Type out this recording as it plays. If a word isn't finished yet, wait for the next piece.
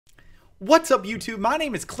What's up YouTube? My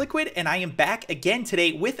name is KLIQUID and I am back again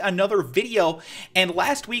today with another video. And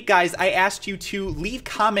last week guys, I asked you to leave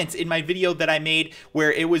comments in my video that I made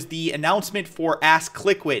where it was the announcement for ASK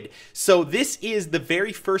KLIQUID. So this is the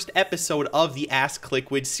very first episode of the ASK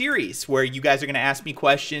KLIQUID series where you guys are going to ask me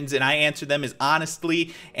questions and I answer them as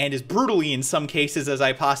honestly and as brutally in some cases as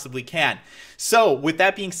I possibly can. So with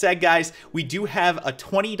that being said guys, we do have a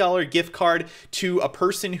 $20 gift card to a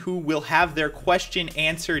person who will have their question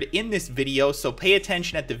answered in this video. So pay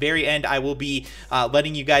attention at the very end. I will be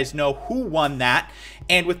letting you guys know who won that.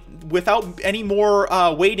 And without any more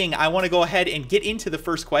waiting, I want to go ahead and get into the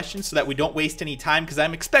first question so that we don't waste any time, because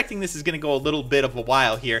I'm expecting this is going to go a little bit of a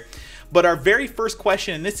while here. But our very first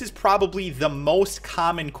question, and this is probably the most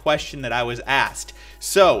common question that I was asked.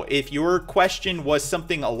 So if your question was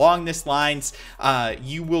something along this lines,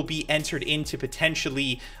 you will be entered into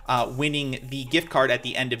potentially winning the gift card at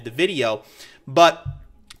the end of the video. But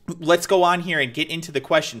let's go on here and get into the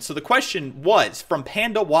question. So the question was from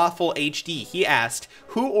Panda Waffle HD. He asked,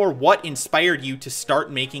 who or what inspired you to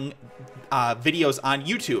start making videos on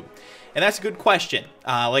YouTube? And that's a good question.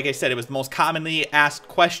 Like I said, it was the most commonly asked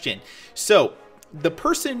question. So the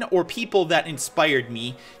person or people that inspired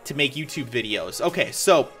me to make YouTube videos. Okay,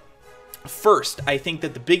 so first, I think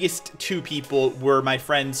that the biggest two people were my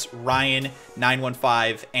friends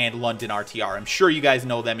Ryan915 and Lunden RTR. I'm sure you guys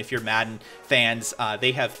know them if you're Madden fans.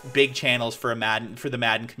 They have big channels for the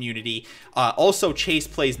Madden community. Also, Chase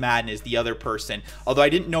Plays Madden is the other person. Although I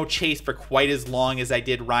didn't know Chase for quite as long as I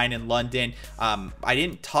did Ryan and Lunden. I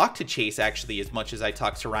didn't talk to Chase actually as much as I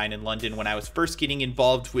talked to Ryan and Lunden when I was first getting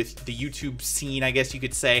involved with the YouTube scene, I guess you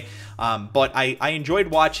could say. But I enjoyed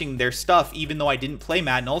watching their stuff, even though I didn't play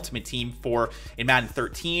Madden Ultimate Team in Madden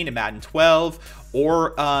 13 and Madden 12,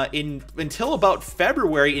 or until about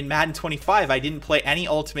February in Madden 25. I didn't play any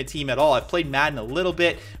Ultimate Team at all. I've played Madden a little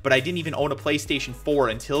bit, but I didn't even own a PlayStation 4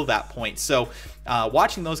 until that point. So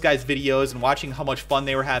watching those guys' videos and watching how much fun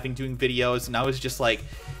they were having doing videos, and I was just like,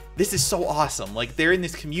 this is so awesome. Like, they're in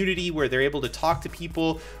this community where they're able to talk to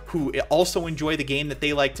people who also enjoy the game that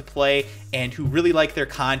they like to play and who really like their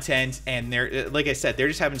content, and they're, like I said, they're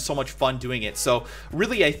just having so much fun doing it. So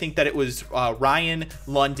really, I think that it was Ryan,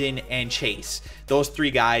 Lunden, and Chase. Those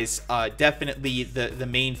three guys, definitely the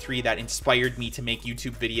main three that inspired me to make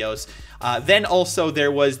YouTube videos. Then also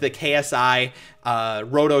there was the KSI,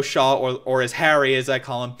 Roto Shaw, or as Harry, as I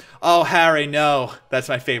call him. Oh, Harry, no. That's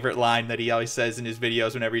my favorite line that he always says in his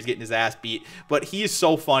videos whenever he's getting his ass beat. But he is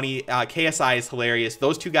so funny. KSI is hilarious.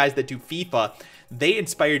 Those two guys that do FIFA, they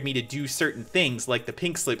inspired me to do certain things like the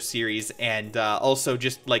Pink Slip series, and also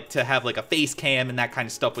just like to have like a face cam and that kind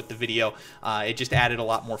of stuff with the video. It just added a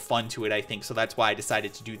lot more fun to it, I think. So that's why I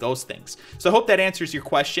decided to do those things. So I hope that answers your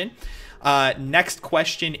question. Next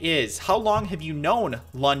question is, how long have you known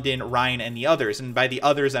Lunden, Ryan, and the others? And by the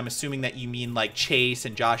others, I'm assuming that you mean like Chase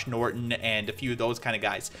and Josh Norton and a few of those kind of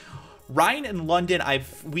guys. Ryan and Lunden,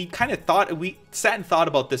 we sat and thought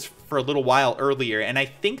about this for a little while earlier, and I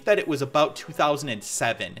think that it was about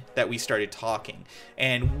 2007 that we started talking,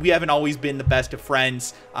 and we haven't always been the best of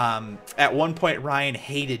friends. At one point, Ryan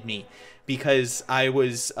hated me because I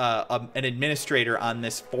was an administrator on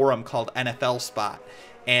this forum called NFL Spot.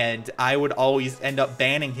 And I would always end up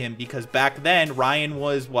banning him because back then Ryan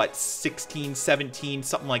was what, 16, 17,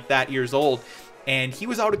 something like that years old, and he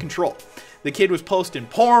was out of control. The kid was posting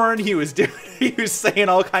porn. He was saying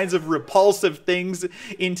all kinds of repulsive things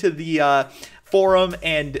into the forum,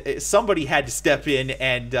 and somebody had to step in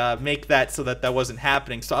and make that so that wasn't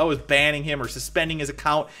happening. So I was banning him or suspending his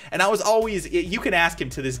account, and I was always, you can ask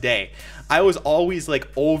him to this day, I was always like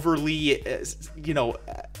overly, you know,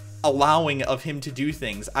 allowing of him to do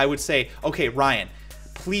things. I would say, okay, Ryan,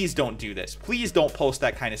 please don't do this. Please don't post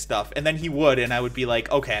that kind of stuff. And then he would, and I would be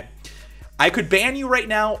like, okay, I could ban you right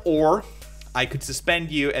now, or I could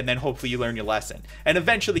suspend you, and then hopefully you learn your lesson. And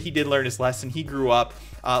eventually he did learn his lesson. He grew up.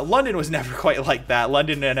 Lunden was never quite like that.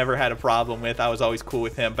 Lunden I never had a problem with. I was always cool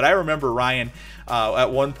with him. But I remember Ryan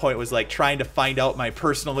at one point was like trying to find out my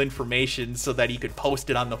personal information so that he could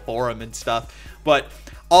post it on the forum and stuff. But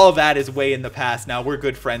all of that is way in the past now. We're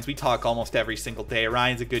good friends. We talk almost every single day.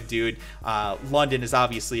 Ryan's a good dude. Lunden is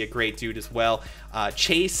obviously a great dude as well.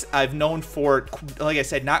 Chase, I've known for, like I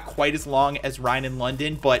said, not quite as long as Ryan and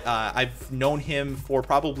Lunden, but I've known him for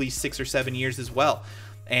probably 6 or 7 years as well.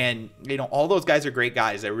 And, you know, all those guys are great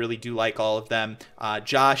guys. I really do like all of them.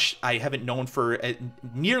 Josh, I haven't known for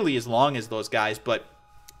nearly as long as those guys, but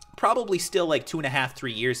probably still like 2.5,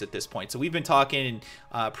 3 years at this point. So we've been talking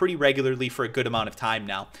pretty regularly for a good amount of time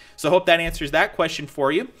now. So I hope that answers that question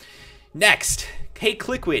for you. Next, hey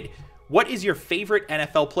KLIQUID, what is your favorite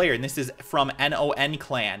NFL player? And this is from NON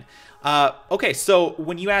Clan. Okay, so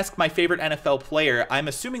when you ask my favorite NFL player, I'm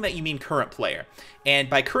assuming that you mean current player. And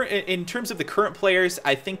by current, in terms of the current players,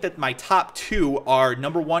 I think that my top two are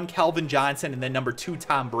number 1, Calvin Johnson, and then number 2,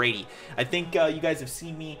 Tom Brady. I think you guys have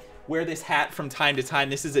seen me wear this hat from time to time.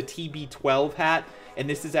 This is a TB12 hat, and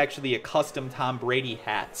this is actually a custom Tom Brady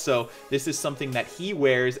hat. So this is something that he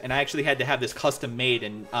wears, and I actually had to have this custom made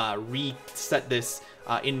and reset this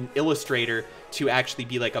in Illustrator to actually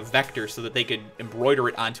be like a vector so that they could embroider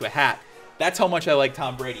it onto a hat. That's how much I like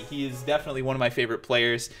Tom Brady. He is definitely one of my favorite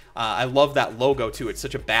players. I love that logo too. It's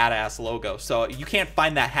such a badass logo. So you can't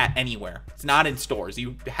find that hat anywhere. It's not in stores.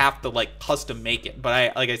 You have to like custom make it.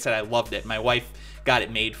 But like I said, I loved it. My wife got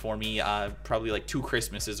it made for me probably like 2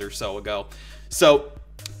 Christmases or so ago. So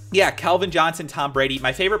yeah, Calvin Johnson, Tom Brady.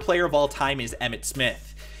 My favorite player of all time is Emmitt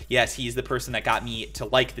Smith. Yes, he's the person that got me to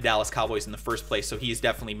like the Dallas Cowboys in the first place, so he is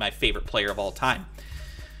definitely my favorite player of all time.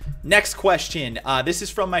 Next question. This is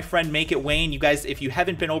from my friend Make It Wayne. You guys, if you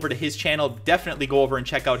haven't been over to his channel, definitely go over and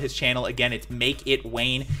check out his channel. Again, it's Make It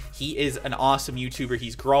Wayne. He is an awesome YouTuber.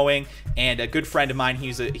 He's growing, and a good friend of mine.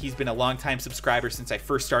 He's been a longtime subscriber since I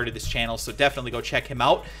first started this channel, so definitely go check him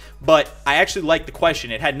out. But I actually liked the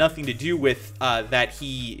question. It had nothing to do with that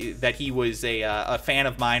he was a fan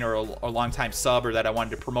of mine or a longtime sub, or that I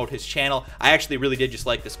wanted to promote his channel. I actually really did just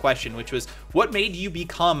like this question, which was, what made you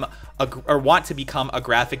become or want to become a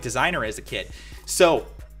graphic designer as a kid? So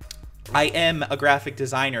I am a graphic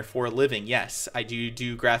designer for a living. Yes, I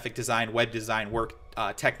do graphic design, web design work,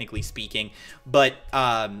 technically speaking. But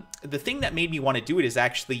the thing that made me want to do it is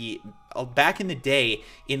actually back in the day,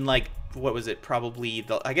 in like, what was it, probably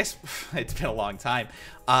I guess it's been a long time,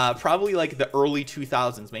 probably like the early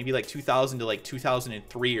 2000s, maybe like 2000 to like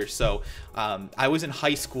 2003 or so. I was in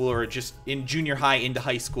high school, or just in junior high into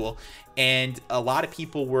high school, and a lot of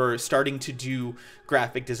people were starting to do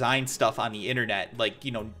graphic design stuff on the internet, like,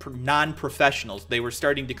 you know, non-professionals. They were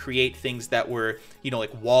starting to create things that were, you know,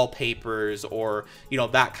 like wallpapers or, you know,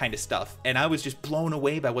 that kind of stuff. And I was just blown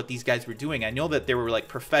away by what these guys were doing. I know that there were like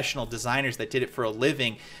professional designers that did it for a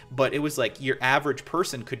living, but it was like your average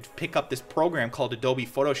person could pick up this program called Adobe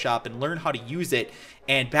Photoshop and learn how to use it.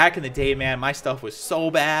 And back in the day, man, my stuff was so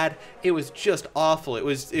bad. It was just awful. It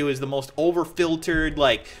was the most over-filtered,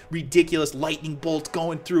 like ridiculous lightning bolts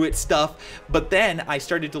going through it stuff. But then I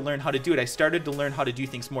started to learn how to do it. I started to learn how to do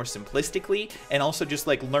things more simplistically, and also just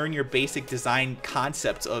like learn your basic design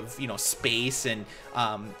concepts of, you know, space and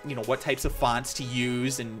you know, what types of fonts to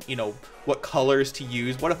use, and, you know, what colors to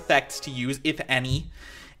use, what effects to use, if any.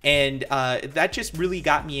 And that just really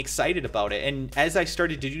got me excited about it. And as I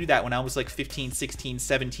started to do that when I was like 15, 16,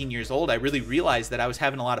 17 years old, I really realized that I was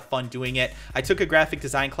having a lot of fun doing it. I took a graphic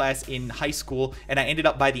design class in high school, and I ended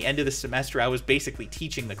up, by the end of the semester, I was basically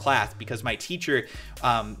teaching the class, because my teacher,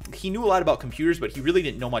 he knew a lot about computers, but he really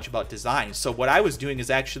didn't know much about design. So what I was doing is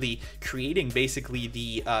actually creating basically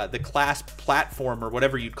the class platform, or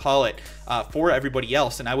whatever you'd call it, for everybody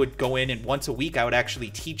else. And I would go in, and once a week I would actually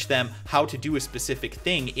teach them how to do a specific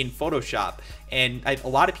thing in Photoshop. And a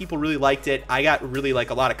lot of people really liked it. I got really like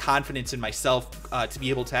a lot of confidence in myself to be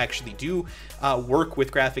able to actually do work with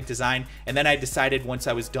graphic design. And then I decided, once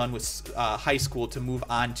I was done with high school, to move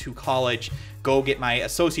on to college, go get my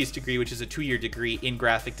associate's degree, which is a 2-year degree in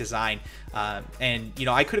graphic design. And, you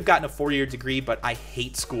know, I could have gotten a 4-year degree, but I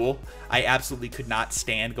hate school. I absolutely could not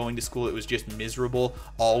stand going to school. It was just miserable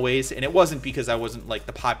always. And it wasn't because I wasn't like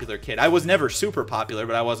the popular kid. I was never super popular,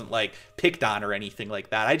 but I wasn't like picked on or anything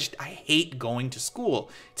like that. I hate going to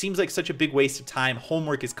school. It seems like such a big waste of time.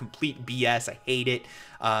 Homework is complete BS. I hate it.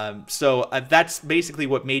 So that's basically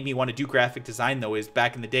what made me want to do graphic design, though, is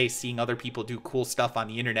back in the day, seeing other people do cool stuff on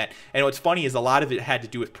the internet. And what's funny is a lot of it had to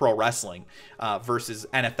do with pro wrestling versus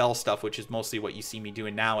NFL stuff, which is mostly what you see me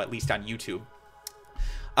doing now, at least on YouTube.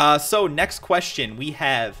 So next question we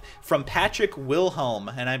have from Patrick Wilhelm,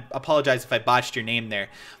 and I apologize if I botched your name there,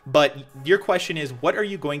 but your question is, what are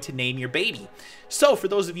you going to name your baby? So for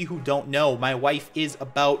those of you who don't know, my wife is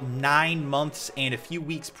about 9 months and a few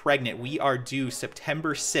weeks pregnant. We are due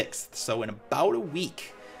September 6th, so in about a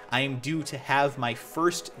week, I am due to have my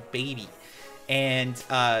first baby. And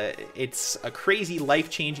it's a crazy,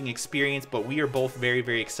 life-changing experience, but we are both very,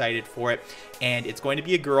 very excited for it. And it's going to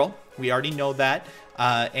be a girl. We already know that.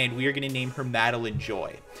 And we are going to name her Madeline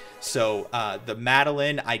Joy. So the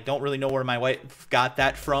Madeline, I don't really know where my wife got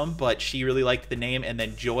that from, but she really liked the name. And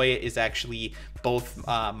then Joy is actually both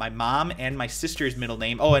my mom and my sister's middle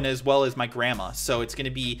name. Oh, and as well as my grandma. So it's going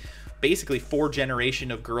to be basically 4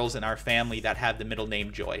 generations of girls in our family that have the middle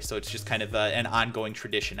name Joy. So it's just kind of an ongoing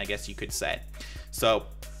tradition, I guess you could say. So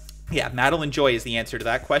yeah, Madeline Joy is the answer to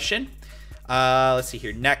that question. Let's see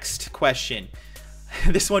here. Next question.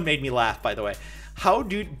 This one made me laugh, by the way. How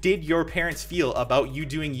did your parents feel about you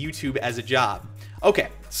doing YouTube as a job? Okay,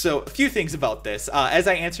 so a few things about this. As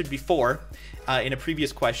I answered before in a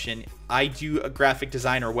previous question, I do a graphic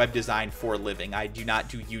design or web design for a living. I do not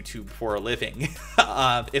do YouTube for a living.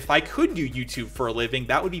 If I could do YouTube for a living,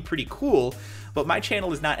 that would be pretty cool. But my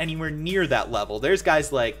channel is not anywhere near that level. There's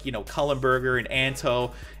guys like, you know, Cullenberger and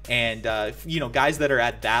Anto and, you know, guys that are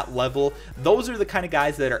at that level. Those are the kind of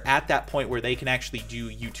guys that are at that point where they can actually do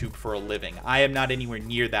YouTube for a living. I am not anywhere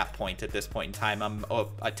near that point at this point in time. I'm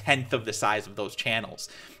a tenth of the size of those channels.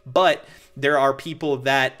 But there are people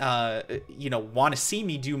that, you know, want to see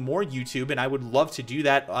me do more YouTube, and I would love to do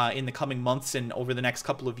that in the coming months and over the next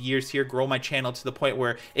couple of years here, grow my channel to the point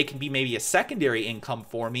where it can be maybe a secondary income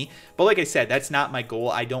for me. But like I said, that's not my goal.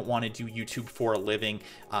 I don't want to do YouTube for a living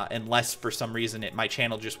unless for some reason my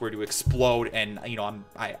channel just were to explode and, you know,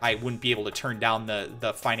 I wouldn't be able to turn down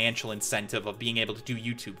the financial incentive of being able to do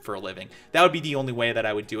YouTube for a living. That would be the only way that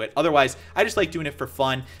I would do it. Otherwise, I just like doing it for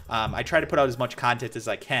fun. I try to put out as much content as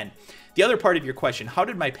I can. The other part of your question, how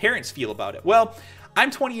did my parents feel about it? Well,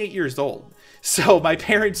 I'm 28 years old, so my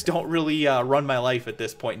parents don't really run my life at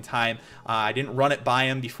this point in time. I didn't run it by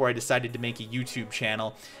them before I decided to make a YouTube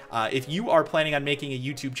channel. If you are planning on making a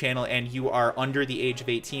YouTube channel and you are under the age of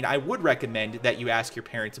 18, I would recommend that you ask your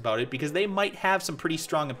parents about it because they might have some pretty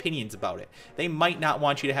strong opinions about it. They might not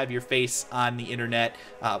want you to have your face on the internet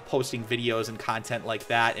posting videos and content like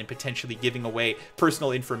that and potentially giving away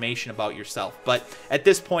personal information about yourself. But at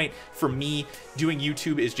this point, for me, doing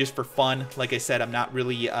YouTube is just for fun. Like I said, I'm not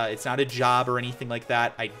really, it's not a job or anything like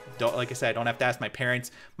that. Like I said, I don't have to ask my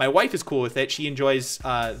parents. My wife is cool with it. She enjoys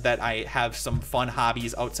that I have some fun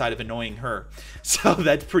hobbies outside of annoying her. So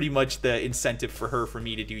that's pretty much the incentive for her for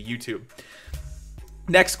me to do YouTube.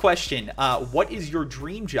 Next question. What is your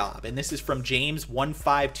dream job? And this is from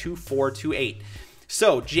James152428.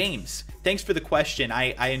 So James, thanks for the question.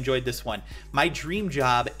 I enjoyed this one. My dream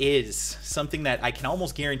job is something that I can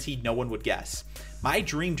almost guarantee no one would guess. My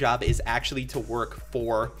dream job is actually to work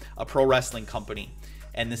for a pro wrestling company.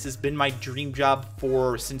 And this has been my dream job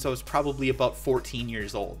since I was probably about 14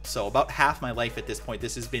 years old. So about half my life at this point,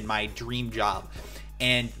 this has been my dream job.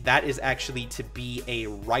 And that is actually to be a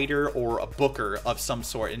writer or a booker of some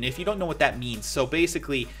sort. And if you don't know what that means, so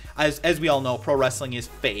basically, as we all know, pro wrestling is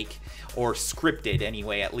fake, or scripted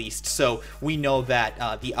anyway, at least. So we know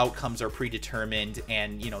that the outcomes are predetermined,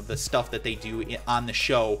 and, you know, the stuff that they do on the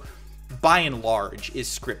show by and large is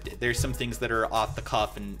scripted. There's some things that are off the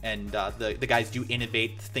cuff, and the guys do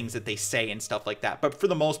innovate things that they say and stuff like that. But for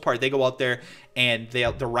the most part, they go out there and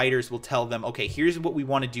the writers will tell them, okay, here's what we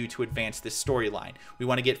want to do to advance this storyline. We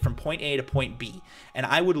want to get from point A to point B. And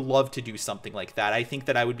I would love to do something like that. I think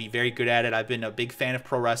that I would be very good at it. I've been a big fan of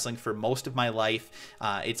pro wrestling for most of my life.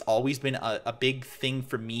 It's always been a big thing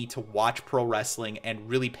for me to watch pro wrestling and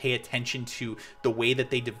really pay attention to the way that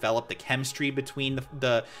they develop the chemistry between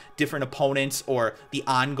the different opponents, or the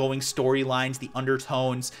ongoing storylines, the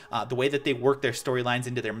undertones, the way that they work their storylines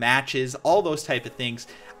into their matches, all those type of things.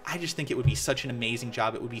 I just think it would be such an amazing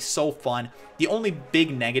job. It would be so fun. The only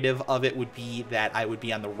big negative of it would be that I would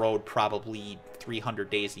be on the road probably 300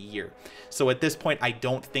 days a year. So at this point, I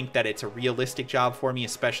don't think that it's a realistic job for me,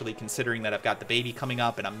 especially considering that I've got the baby coming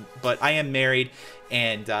up, but I am married,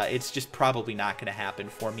 and it's just probably not going to happen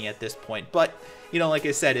for me at this point. But, you know, like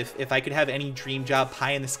I said, if I could have any dream job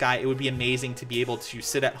pie in the sky, it would be amazing to be able to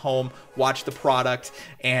sit at home, watch the product,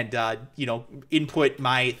 and, you know, input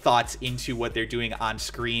my thoughts into what they're doing on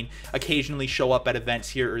screen, occasionally show up at events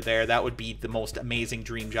here or there. That would be the most amazing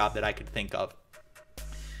dream job that I could think of.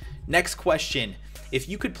 Next question. If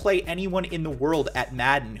you could play anyone in the world at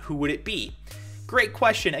Madden, who would it be? Great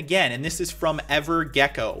question again, and this is from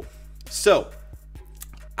EverGecko. So,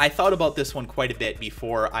 I thought about this one quite a bit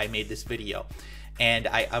before I made this video. And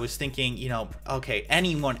I was thinking, you know, okay,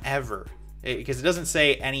 anyone ever. Because it doesn't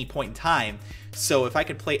say any point in time. So if I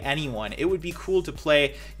could play anyone, it would be cool to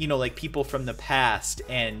play, you know, like people from the past,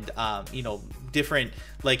 and, you know, different,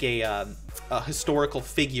 like a historical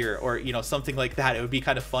figure, or, you know, something like that. It would be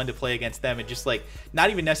kind of fun to play against them, and just like, not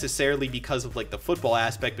even necessarily because of like the football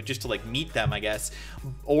aspect, but just to like meet them, I guess.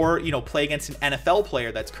 Or, you know, play against an NFL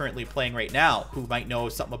player that's currently playing right now who might know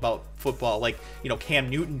something about football, like, you know, Cam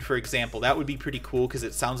Newton, for example. That would be pretty cool because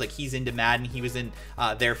it sounds like he's into Madden. He was in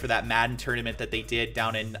there for that Madden tournament that they did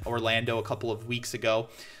down in Orlando a couple of weeks ago.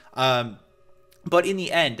 But in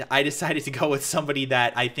the end, I decided to go with somebody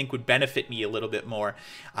that I think would benefit me a little bit more.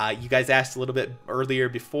 You guys asked a little bit earlier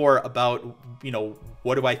before about,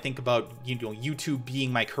 what do I think about, YouTube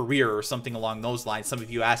being my career or something along those lines. Some of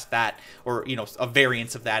you asked that, or, a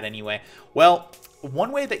variance of that anyway. Well,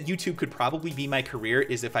 one way that YouTube could probably be my career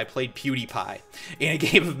is if I played PewDiePie in a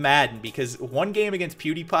game of Madden, because one game against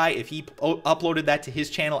PewDiePie, if he uploaded that to his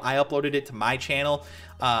channel, I uploaded it to my channel,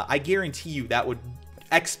 I guarantee you that would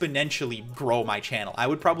exponentially grow my channel. I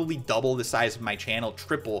would probably double the size of my channel,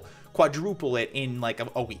 triple, quadruple it in like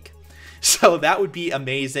a week. So that would be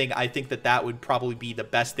amazing. I think that that would probably be the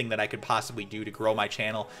best thing that I could possibly do to grow my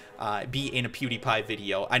channel, be in a PewDiePie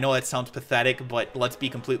video. I know that sounds pathetic, but let's be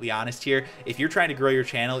completely honest here. If you're trying to grow your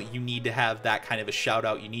channel, you need to have that kind of a shout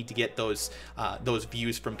out. You need to get those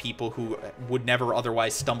views from people who would never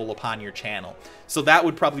otherwise stumble upon your channel. So that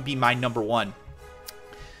would probably be my number one.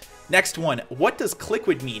 Next one, what does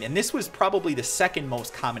KLIQUID mean? And this was probably the second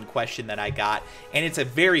most common question that I got, and it's a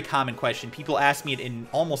very common question. People ask me it in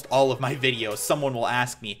almost all of my videos. Someone will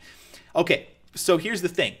ask me. Okay, so here's the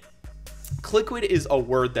thing. KLIQUID is a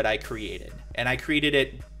word that I created, and I created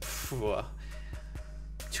it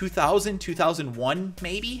 2001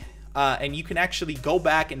 maybe? And you can actually go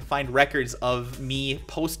back and find records of me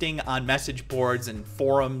posting on message boards and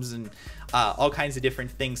forums and all kinds of different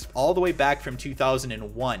things all the way back from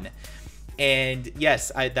 2001. And yes,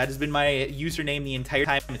 that has been my username the entire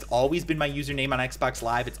time. It's always been my username on Xbox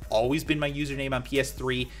Live. It's always been my username on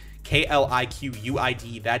PS3.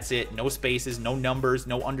 KLIQUID. That's it. No spaces, no numbers,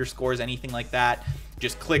 no underscores, anything like that.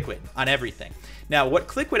 Just KLIQUID on everything. Now, what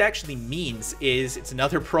KLIQUID actually means is it's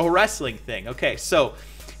another pro wrestling thing. Okay, so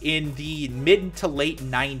in the mid to late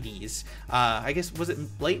 90s, I guess, was it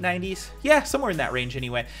late 90s? Yeah, somewhere in that range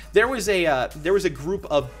anyway. There was a group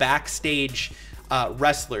of backstage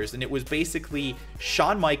wrestlers, and it was basically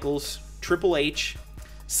Shawn Michaels, Triple H,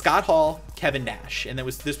 Scott Hall, Kevin Nash, and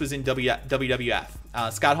this was in WWF.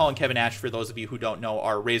 Scott Hall and Kevin Nash, for those of you who don't know,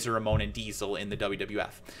 are Razor Ramon and Diesel in the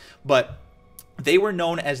WWF. But they were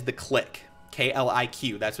known as the Kliq.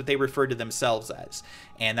 KLIQ. That's what they referred to themselves as,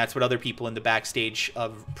 and that's what other people in the backstage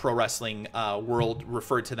of pro wrestling world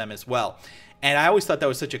referred to them as well. And I always thought that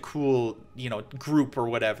was such a cool, group or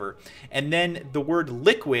whatever. And then the word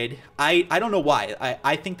liquid, I don't know why.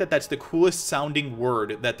 I think that that's the coolest sounding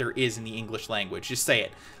word that there is in the English language. Just say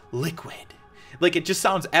it, liquid. Like, it just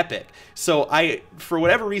sounds epic. So for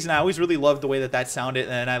whatever reason, I always really loved the way that that sounded,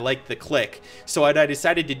 and I liked the Kliq. So what I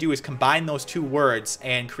decided to do is combine those two words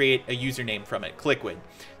and create a username from it, KLIQUID.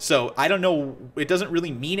 So I don't know, it doesn't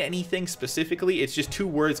really mean anything specifically. It's just two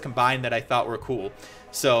words combined that I thought were cool.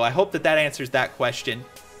 So I hope that that answers that question.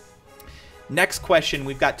 Next question,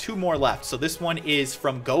 we've got two more left. So this one is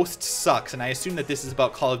from Ghost Sucks, and I assume that this is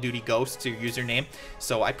about Call of Duty Ghosts, your username.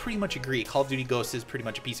 So I pretty much agree. Call of Duty Ghosts is pretty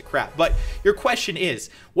much a piece of crap. But your question is,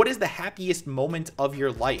 what is the happiest moment of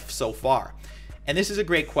your life so far? And this is a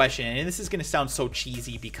great question, and this is going to sound so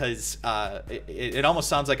cheesy because it almost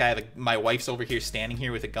sounds like I have my wife's over here standing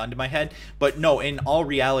here with a gun to my head. But no, in all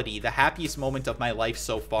reality, the happiest moment of my life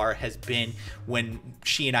so far has been when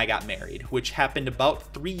she and I got married, which happened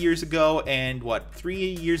about 3 years ago, and 3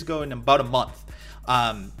 years ago in about a month.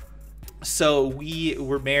 So we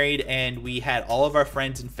were married, and we had all of our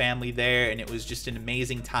friends and family there, and it was just an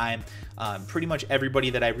amazing time. Pretty much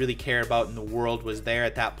everybody that I really care about in the world was there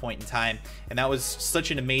at that point in time, and that was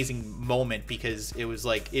such an amazing moment because it was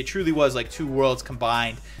like, it truly was like two worlds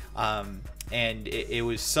combined. And it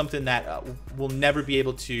was something that we'll never be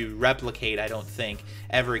able to replicate, I don't think,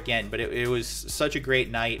 ever again. But it was such a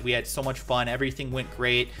great night. We had so much fun. Everything went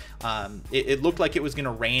great. It looked like it was going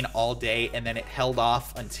to rain all day, and then it held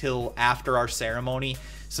off until after our ceremony.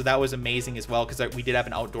 So that was amazing as well, because we did have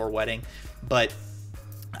an outdoor wedding. But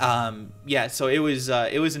yeah, so it was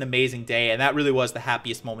an amazing day, and that really was the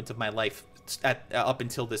happiest moment of my life up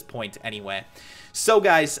until this point anyway. So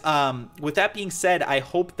guys, with that being said, I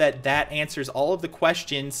hope that that answers all of the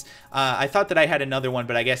questions. I thought that I had another one,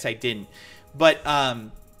 but I guess I didn't. But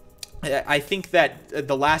I think that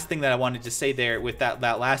the last thing that I wanted to say there with that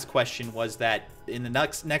last question was that in the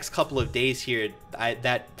next couple of days here,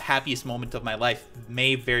 that happiest moment of my life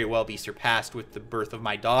may very well be surpassed with the birth of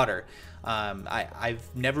my daughter. I've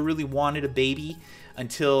never really wanted a baby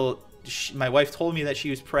until my wife told me that she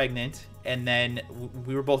was pregnant, and then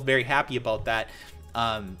we were both very happy about that.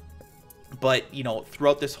 But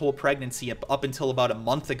throughout this whole pregnancy up until about a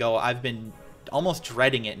month ago, I've been almost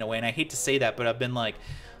dreading it in a way, and I hate to say that, but I've been like,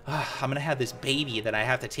 I'm gonna have this baby that I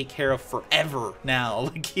have to take care of forever now.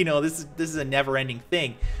 Like, this is a never-ending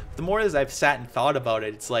thing. The more as I've sat and thought about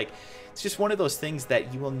it, it's like it's just one of those things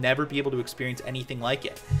that you will never be able to experience anything like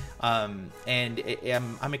it. I'm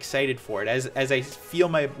excited for it. As I feel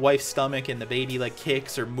my wife's stomach and the baby like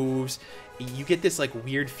kicks or moves, you get this like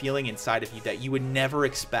weird feeling inside of you that you would never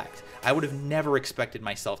expect. I would have never expected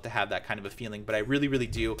myself to have that kind of a feeling, but I really, really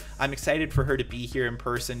do. I'm excited for her to be here in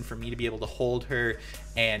person, for me to be able to hold her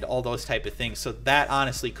and all those type of things. So that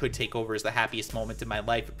honestly could take over as the happiest moment in my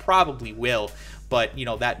life. It probably will, but you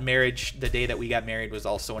know, that marriage, the day that we got married, was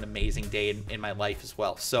also an amazing day in my life as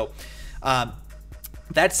well. So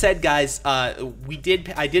that said, guys, I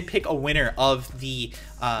did pick a winner of the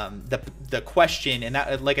question, and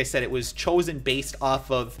that, like I said, it was chosen based off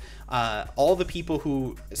of all the people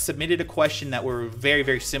who submitted a question that were very,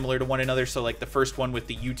 very similar to one another. So like the first one with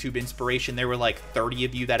the YouTube inspiration, there were like 30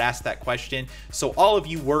 of you that asked that question. So all of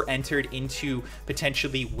you were entered into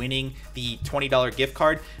potentially winning the $20 gift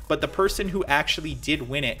card, but the person who actually did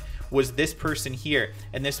win it was this person here,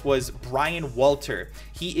 and this was Brian Walter.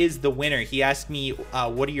 He is the winner. He asked me,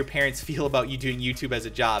 what do your parents feel about you doing YouTube as a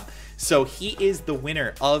job? So he is the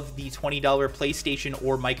winner of the $20 PlayStation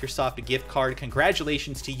or Microsoft gift card.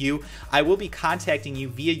 Congratulations to you. I will be contacting you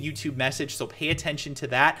via YouTube message, so pay attention to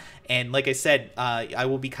that. And like I said, I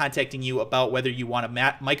will be contacting you about whether you want a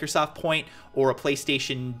Microsoft point or a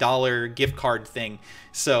PlayStation dollar gift card thing.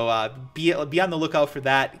 So be on the lookout for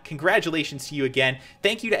that. Congratulations to you again.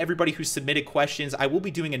 Thank you to everybody who submitted questions. I will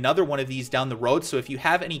be doing another one of these down the road. So if you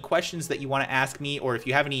have any questions that you want to ask me, or if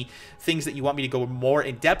you have any things that you want me to go more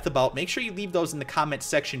in depth about, make sure you leave those in the comments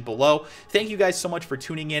section below. Thank you guys so much for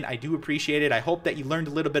tuning in. I do appreciate it. I hope that you learned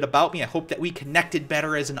a little bit about me. I hope that we connected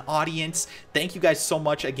better as an audience. Thank you guys so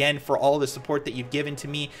much again for all the support that you've given to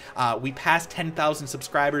me. We passed 10,000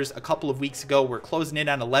 subscribers a couple of weeks ago. We're closing in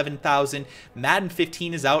on 11,000. Madden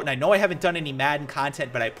 15 is out, and I know I haven't done any Madden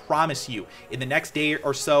content, but I promise you in the next day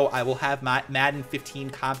or so I will have Madden 15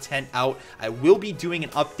 content out. I will be doing an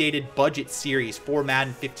updated budget series for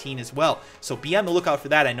Madden 15 as well, so be on the lookout for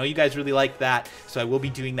that. I know you guys really like that, so I will be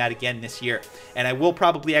doing that again this year, and I will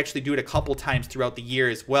probably actually do it a couple times throughout the year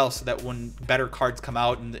as well, so that when better cards come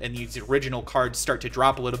out and these original cards start to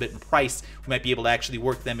drop a little bit in price, we might be able to actually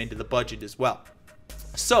work them into the budget as well.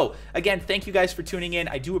 So again, thank you guys for tuning in.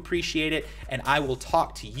 I do appreciate it, and I will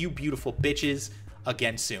talk to you beautiful bitches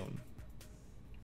again soon.